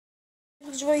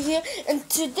Right here, and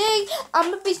today I'm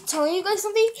gonna be telling you guys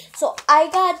something. So I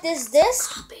got this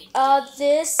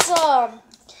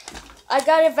I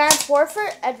got Advanced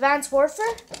Warfare.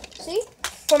 See,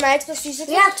 for my Xbox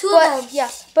 360. We have two of them.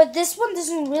 Yeah, but this one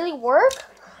doesn't really work.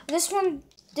 This one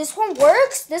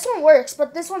works. This one works,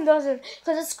 but this one doesn't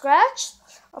because it's scratched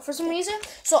for some reason.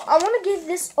 So I want to give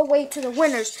this away to the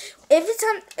winners. Every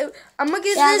time I'm gonna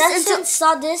give this.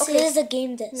 It is a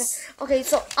game disc. Okay,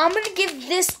 so I'm gonna give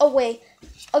this away,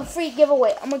 a free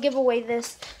giveaway. I'm gonna give away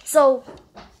this. So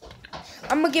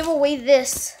I'm gonna give away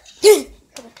this.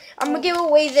 I'm gonna give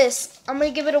away this. I'm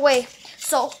gonna give it away.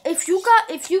 So if you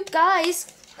guys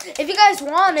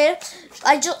want it,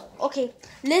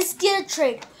 let's get a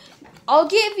trade. I'll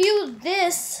give you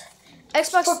this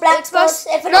Xbox For Black Xbox.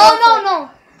 Ops, No.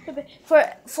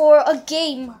 For a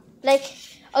game,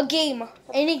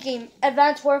 any game,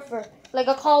 Advanced Warfare, like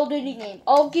a Call of Duty game.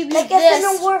 I'll give you this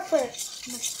Infinite Warfare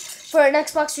for an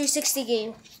Xbox 360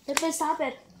 game. Stop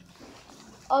it.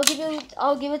 I'll give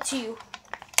it to you.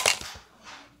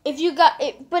 If you got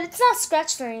it, but it's not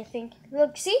scratched or anything.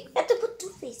 Look, see? You have to put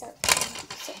Two-Face up.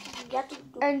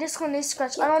 And this one is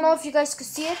scratched. I don't know if you guys could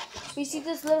see it. You see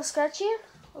this little scratch here?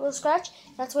 A little scratch?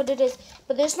 That's what it is.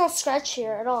 But there's no scratch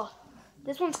here at all.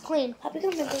 This one's clean. How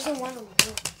become it doesn't want them?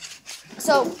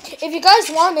 So, if you guys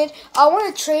want it, I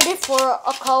want to trade it for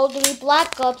a Call of Duty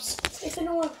Black Ops.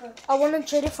 Infinite Warfare. I want to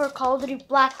trade it for a Call of Duty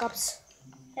Black Ops.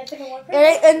 Infinite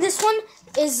Warfare. And this one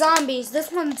is zombies. This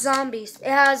one's zombies. It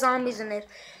has zombies in it.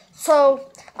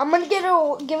 So, I'm going to give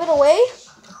it away.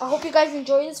 I hope you guys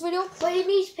enjoy this video. But it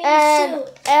needs space And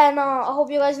too. I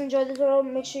hope you guys enjoy this video.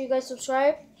 Make sure you guys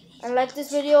subscribe and like this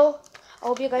video. I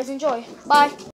hope you guys enjoy. Bye.